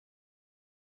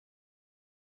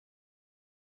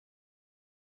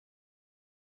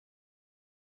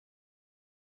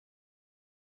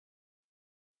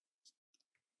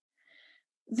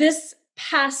This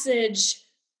passage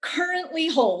currently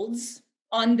holds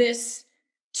on this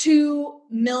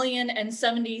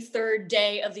 2,073rd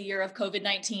day of the year of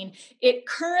COVID-19. It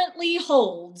currently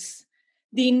holds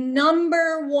the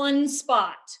number one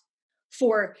spot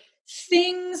for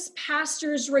things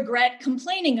pastors regret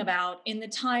complaining about in the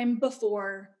time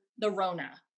before the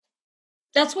Rona.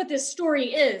 That's what this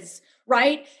story is,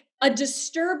 right? A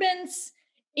disturbance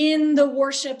in the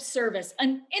worship service,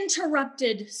 an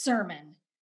interrupted sermon.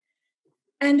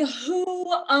 And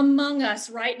who among us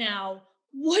right now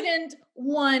wouldn't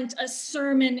want a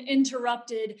sermon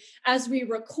interrupted as we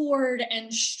record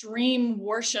and stream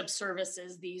worship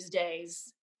services these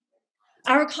days?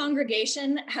 Our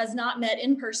congregation has not met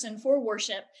in person for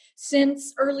worship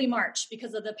since early March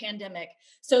because of the pandemic.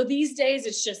 So these days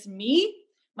it's just me,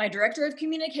 my director of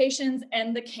communications,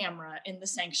 and the camera in the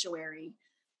sanctuary.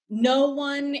 No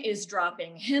one is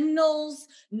dropping hymnals.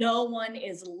 No one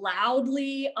is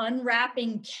loudly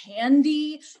unwrapping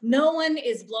candy. No one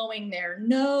is blowing their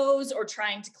nose or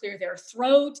trying to clear their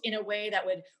throat in a way that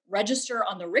would register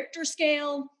on the Richter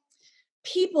scale.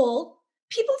 People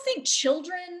think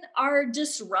children are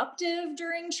disruptive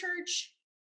during church,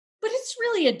 but it's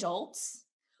really adults.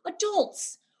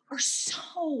 Adults are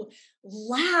so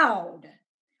loud.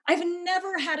 I've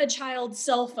never had a child's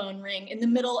cell phone ring in the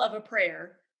middle of a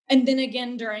prayer and then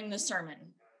again during the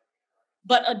sermon.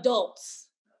 But adults,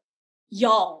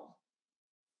 y'all,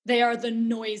 they are the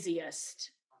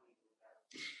noisiest.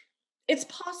 It's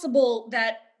possible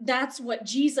that that's what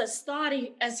Jesus thought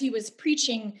as he was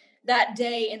preaching that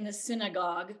day in the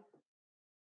synagogue.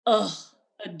 Ugh,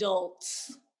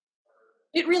 adults.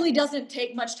 It really doesn't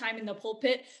take much time in the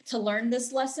pulpit to learn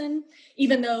this lesson,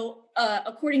 even though,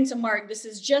 according to Mark, this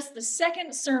is just the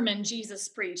second sermon Jesus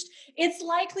preached. It's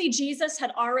likely Jesus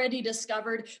had already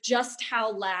discovered just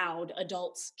how loud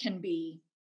adults can be.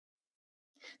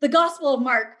 The Gospel of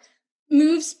Mark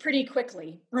moves pretty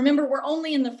quickly. Remember, we're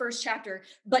only in the first chapter,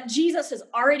 but Jesus has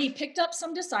already picked up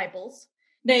some disciples.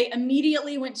 They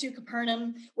immediately went to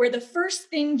Capernaum, where the first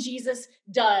thing Jesus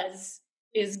does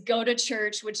is go to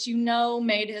church, which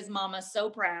made his mama so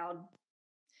proud.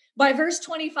 By verse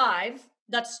 25,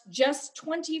 that's just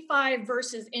 25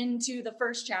 verses into the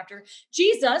first chapter,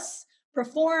 Jesus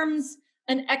performs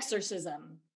an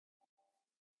exorcism.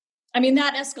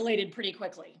 That escalated pretty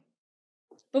quickly.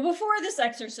 But before this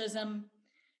exorcism,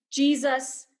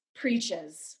 Jesus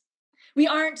preaches. We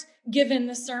aren't given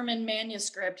the sermon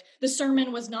manuscript. The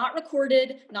sermon was not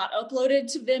recorded, not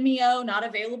uploaded to Vimeo, not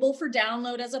available for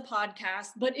download as a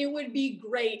podcast, but it would be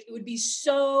great. It would be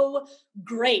so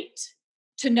great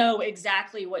to know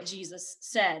exactly what Jesus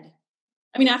said.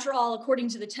 After all, according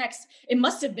to the text, it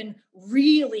must have been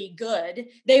really good.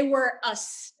 They were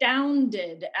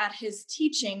astounded at his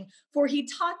teaching, for he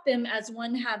taught them as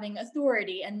one having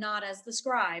authority and not as the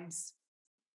scribes.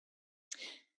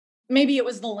 Maybe it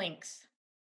was the length.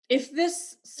 If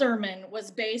this sermon was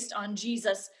based on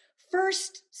Jesus'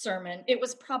 first sermon, it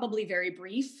was probably very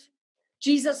brief.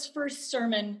 Jesus' first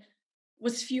sermon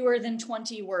was fewer than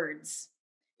 20 words.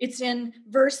 It's in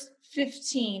verse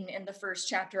 15 in the first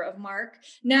chapter of Mark.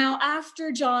 Now,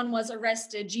 after John was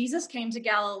arrested, Jesus came to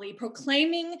Galilee,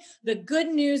 proclaiming the good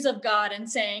news of God and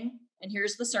saying, and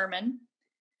here's the sermon,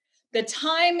 "The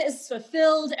time is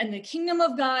fulfilled and the kingdom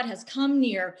of God has come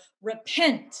near.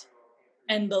 Repent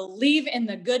and believe in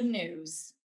the good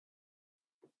news."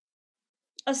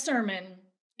 A sermon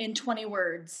in 20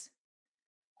 words.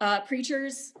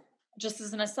 Preachers, just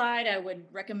as an aside, I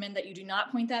would recommend that you do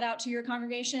not point that out to your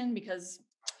congregation, because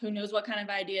who knows what kind of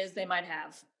ideas they might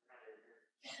have.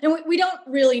 And we don't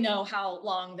really know how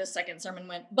long this second sermon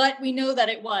went, but we know that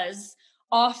it was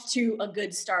off to a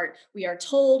good start. We are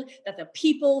told that the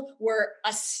people were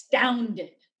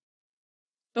astounded.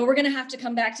 But we're going to have to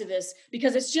come back to this,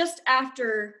 because it's just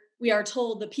after we are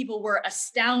told the people were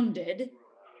astounded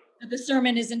that the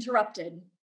sermon is interrupted.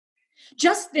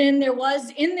 Just then there was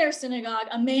in their synagogue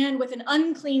a man with an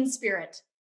unclean spirit.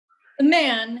 The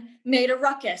man made a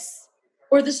ruckus,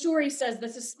 or the story says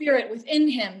that the spirit within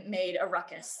him made a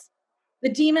ruckus. The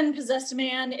demon-possessed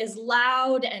man is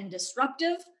loud and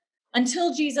disruptive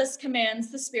until Jesus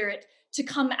commands the spirit to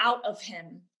come out of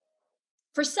him.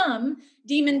 For some,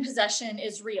 demon possession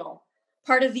is real,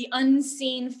 part of the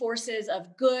unseen forces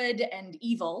of good and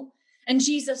evil, and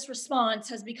Jesus' response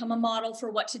has become a model for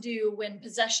what to do when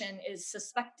possession is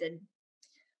suspected.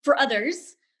 For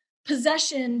others,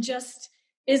 possession just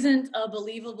isn't a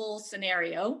believable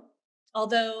scenario,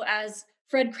 although, as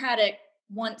Fred Craddock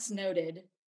once noted,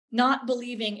 not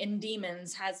believing in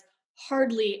demons has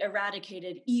hardly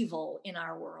eradicated evil in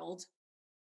our world.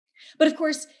 But of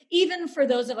course, even for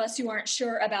those of us who aren't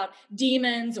sure about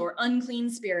demons or unclean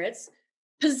spirits,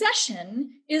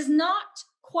 possession is not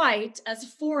quite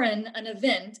as foreign an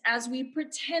event as we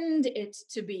pretend it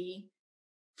to be.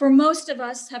 For most of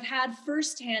us have had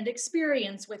firsthand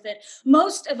experience with it.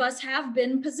 Most of us have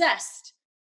been possessed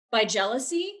by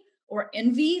jealousy or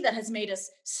envy that has made us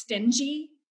stingy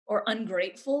or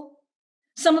ungrateful.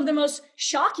 Some of the most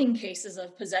shocking cases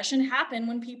of possession happen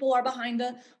when people are behind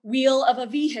the wheel of a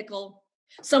vehicle.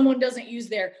 Someone doesn't use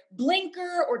their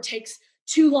blinker or takes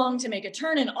too long to make a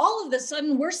turn, and all of a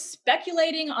sudden we're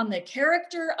speculating on the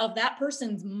character of that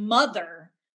person's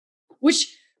mother,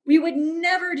 which we would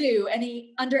never do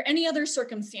under any other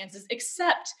circumstances,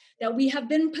 except that we have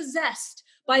been possessed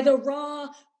by the raw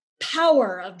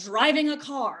power of driving a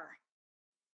car.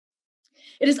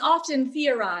 It is often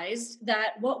theorized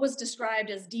that what was described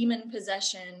as demon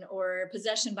possession or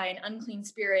possession by an unclean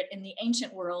spirit in the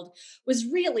ancient world was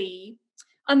really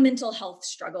a mental health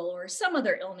struggle or some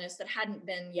other illness that hadn't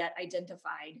been yet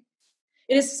identified.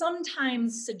 It is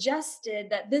sometimes suggested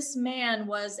that this man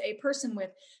was a person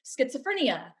with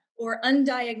schizophrenia or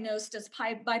undiagnosed as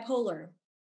bipolar.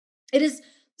 It is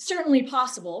certainly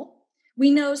possible.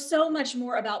 We know so much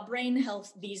more about brain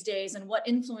health these days and what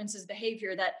influences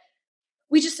behavior that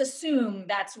we just assume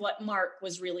that's what Mark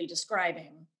was really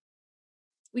describing.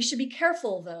 We should be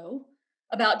careful, though,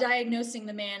 about diagnosing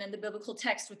the man in the biblical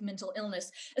text with mental illness,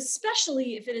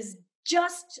 especially if it is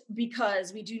just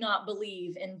because we do not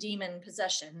believe in demon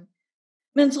possession.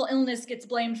 Mental illness gets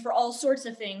blamed for all sorts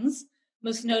of things,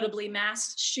 most notably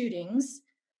mass shootings.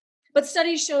 But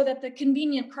studies show that the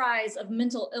convenient cries of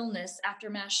mental illness after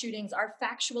mass shootings are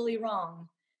factually wrong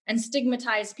and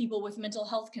stigmatize people with mental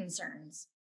health concerns.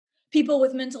 People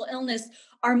with mental illness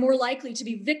are more likely to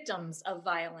be victims of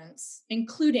violence,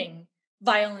 including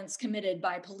violence committed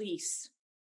by police.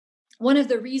 One of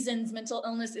the reasons mental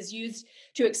illness is used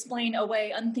to explain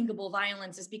away unthinkable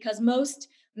violence is because most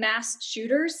mass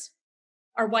shooters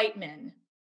are white men.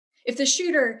 If the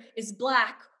shooter is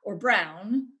Black or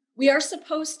brown, we are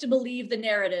supposed to believe the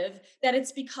narrative that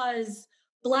it's because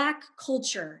Black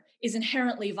culture is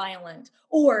inherently violent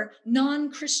or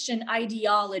non-Christian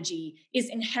ideology is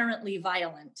inherently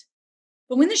violent.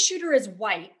 But when the shooter is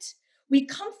white, we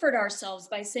comfort ourselves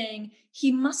by saying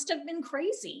he must have been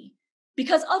crazy,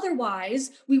 because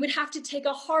otherwise we would have to take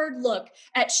a hard look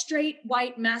at straight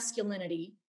white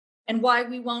masculinity and why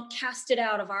we won't cast it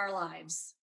out of our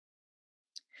lives.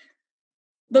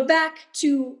 But back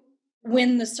to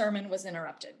when the sermon was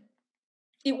interrupted.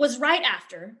 It was right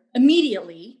after,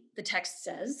 immediately, the text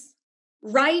says,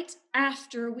 right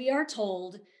after we are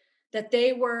told that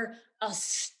they were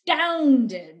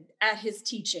astounded at his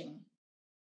teaching.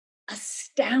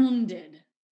 Astounded.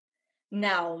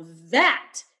 Now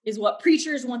that is what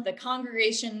preachers want the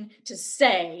congregation to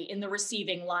say in the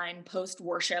receiving line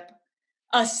post-worship.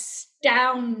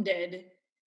 Astounded.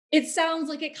 It sounds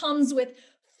like it comes with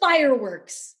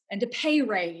fireworks and a pay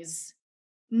raise.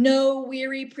 No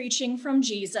weary preaching from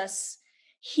Jesus.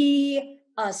 He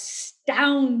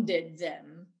astounded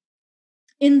them.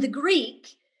 In the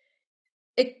Greek,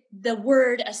 the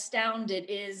word astounded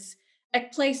is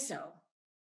ekpleso.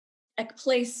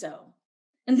 Ekpleso.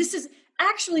 And this is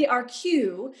actually our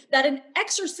cue that an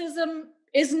exorcism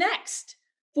is next.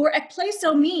 For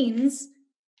ekpleso means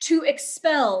to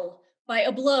expel by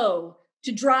a blow,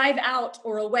 to drive out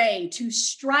or away, to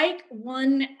strike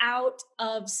one out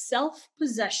of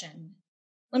self-possession.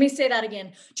 Let me say that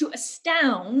again. To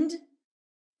astound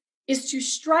is to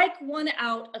strike one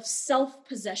out of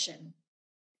self-possession.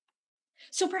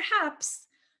 So perhaps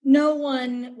no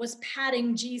one was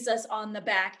patting Jesus on the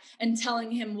back and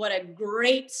telling him what a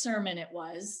great sermon it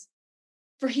was,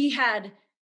 for he had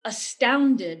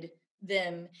astounded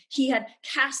them. He had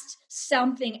cast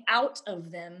something out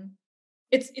of them.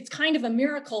 It's kind of a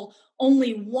miracle.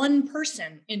 Only one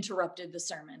person interrupted the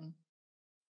sermon.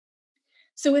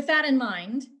 So with that in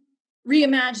mind,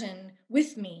 reimagine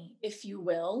with me, if you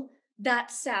will,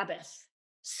 that Sabbath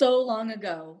so long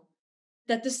ago,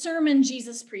 that the sermon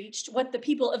Jesus preached, what the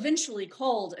people eventually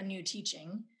called a new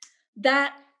teaching,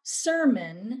 that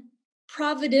sermon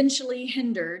providentially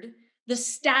hindered the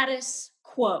status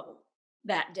quo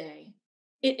that day.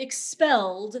 It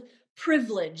expelled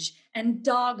privilege and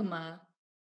dogma.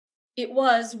 It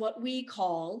was what we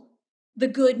call the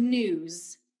good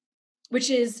news, which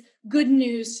is good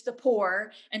news to the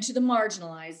poor and to the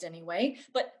marginalized anyway,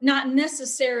 but not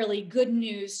necessarily good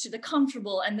news to the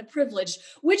comfortable and the privileged,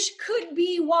 which could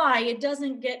be why it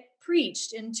doesn't get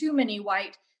preached in too many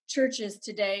white churches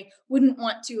today. Wouldn't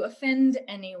want to offend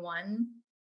anyone.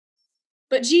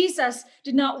 But Jesus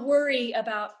did not worry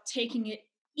about taking it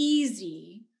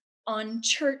easy on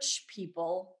church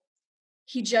people.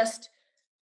 He just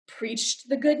preached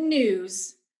the good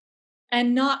news,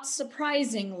 and not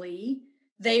surprisingly,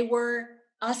 they were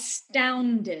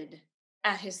astounded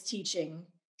at his teaching,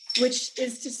 which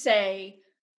is to say,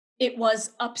 it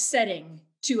was upsetting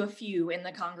to a few in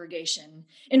the congregation.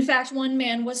 In fact, one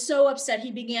man was so upset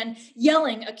he began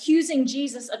yelling, accusing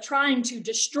Jesus of trying to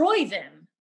destroy them.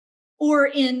 Or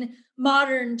in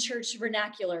modern church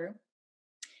vernacular,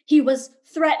 he was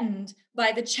threatened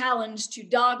by the challenge to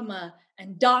dogma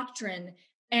and doctrine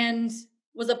and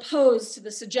was opposed to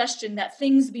the suggestion that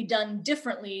things be done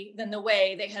differently than the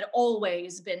way they had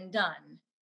always been done.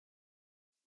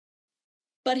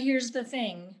 But here's the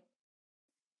thing.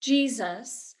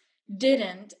 Jesus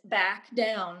didn't back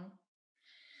down.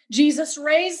 Jesus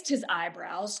raised his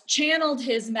eyebrows, channeled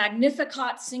his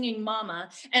Magnificat singing mama,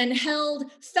 and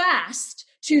held fast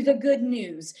to the good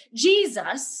news.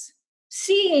 Jesus,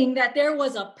 seeing that there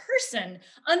was a person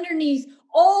underneath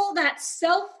all that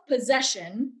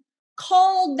self-possession,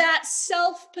 called that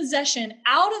self-possession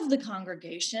out of the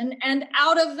congregation and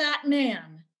out of that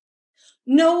man.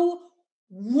 No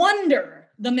wonder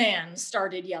the man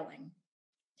started yelling.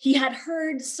 He had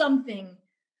heard something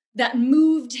that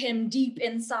moved him deep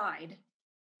inside.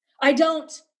 I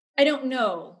don't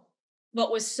know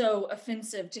what was so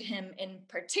offensive to him in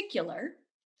particular,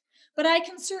 but I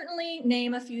can certainly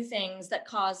name a few things that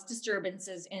cause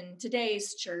disturbances in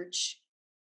today's church.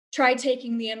 Try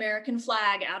taking the American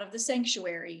flag out of the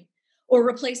sanctuary, or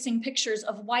replacing pictures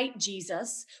of white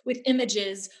Jesus with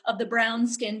images of the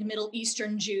brown-skinned Middle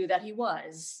Eastern Jew that he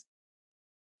was.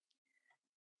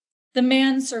 The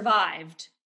man survived,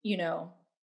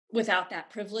 without that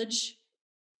privilege.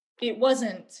 It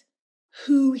wasn't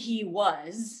who he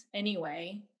was,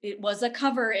 anyway. It was a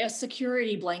cover, a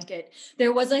security blanket.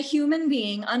 There was a human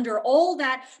being under all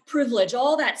that privilege,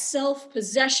 all that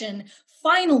self-possession,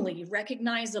 finally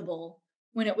recognizable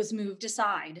when it was moved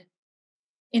aside.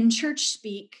 In church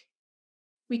speak,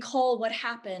 we call what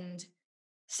happened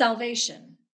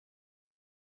salvation.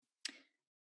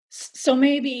 So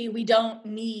maybe we don't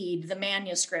need the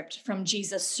manuscript from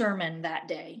Jesus' sermon that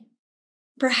day.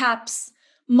 Perhaps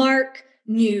Mark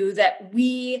knew that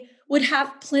we would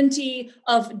have plenty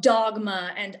of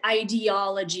dogma and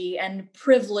ideology and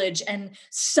privilege and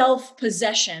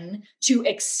self-possession to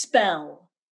expel,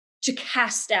 to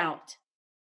cast out.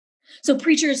 So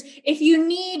preachers, if you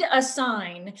need a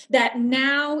sign that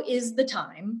now is the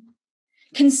time,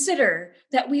 consider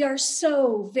that we are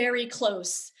so very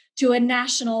close to a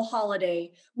national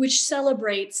holiday which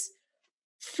celebrates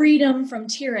freedom from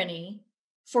tyranny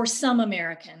for some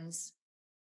Americans.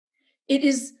 It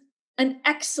is an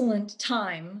excellent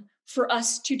time for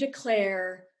us to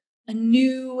declare a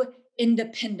new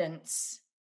independence.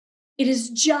 It is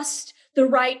just the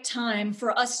right time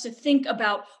for us to think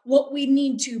about what we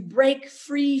need to break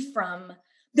free from,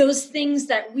 those things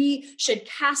that we should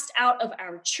cast out of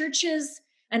our churches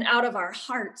and out of our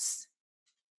hearts.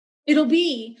 It'll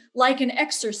be like an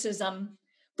exorcism,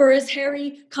 for as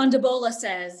Harry Condabola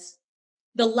says,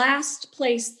 the last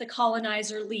place the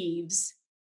colonizer leaves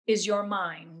is your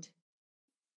mind.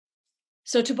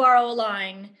 So to borrow a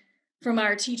line from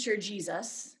our teacher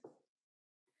Jesus,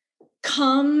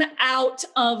 come out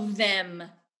of them.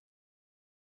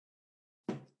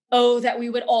 Oh, that we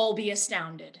would all be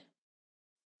astounded.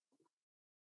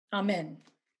 Amen.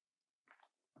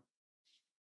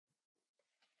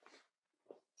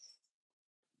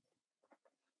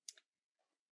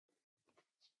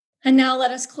 And now let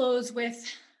us close with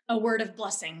a word of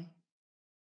blessing.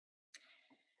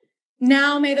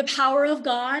 Now may the power of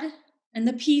God and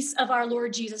the peace of our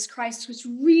Lord Jesus Christ, which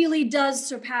really does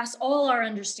surpass all our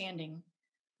understanding,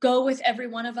 go with every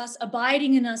one of us,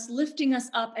 abiding in us, lifting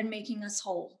us up, and making us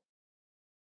whole.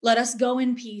 Let us go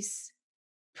in peace,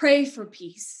 pray for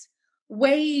peace,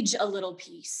 wage a little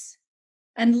peace,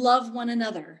 and love one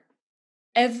another,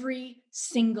 every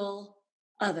single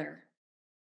other.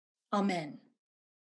 Amen.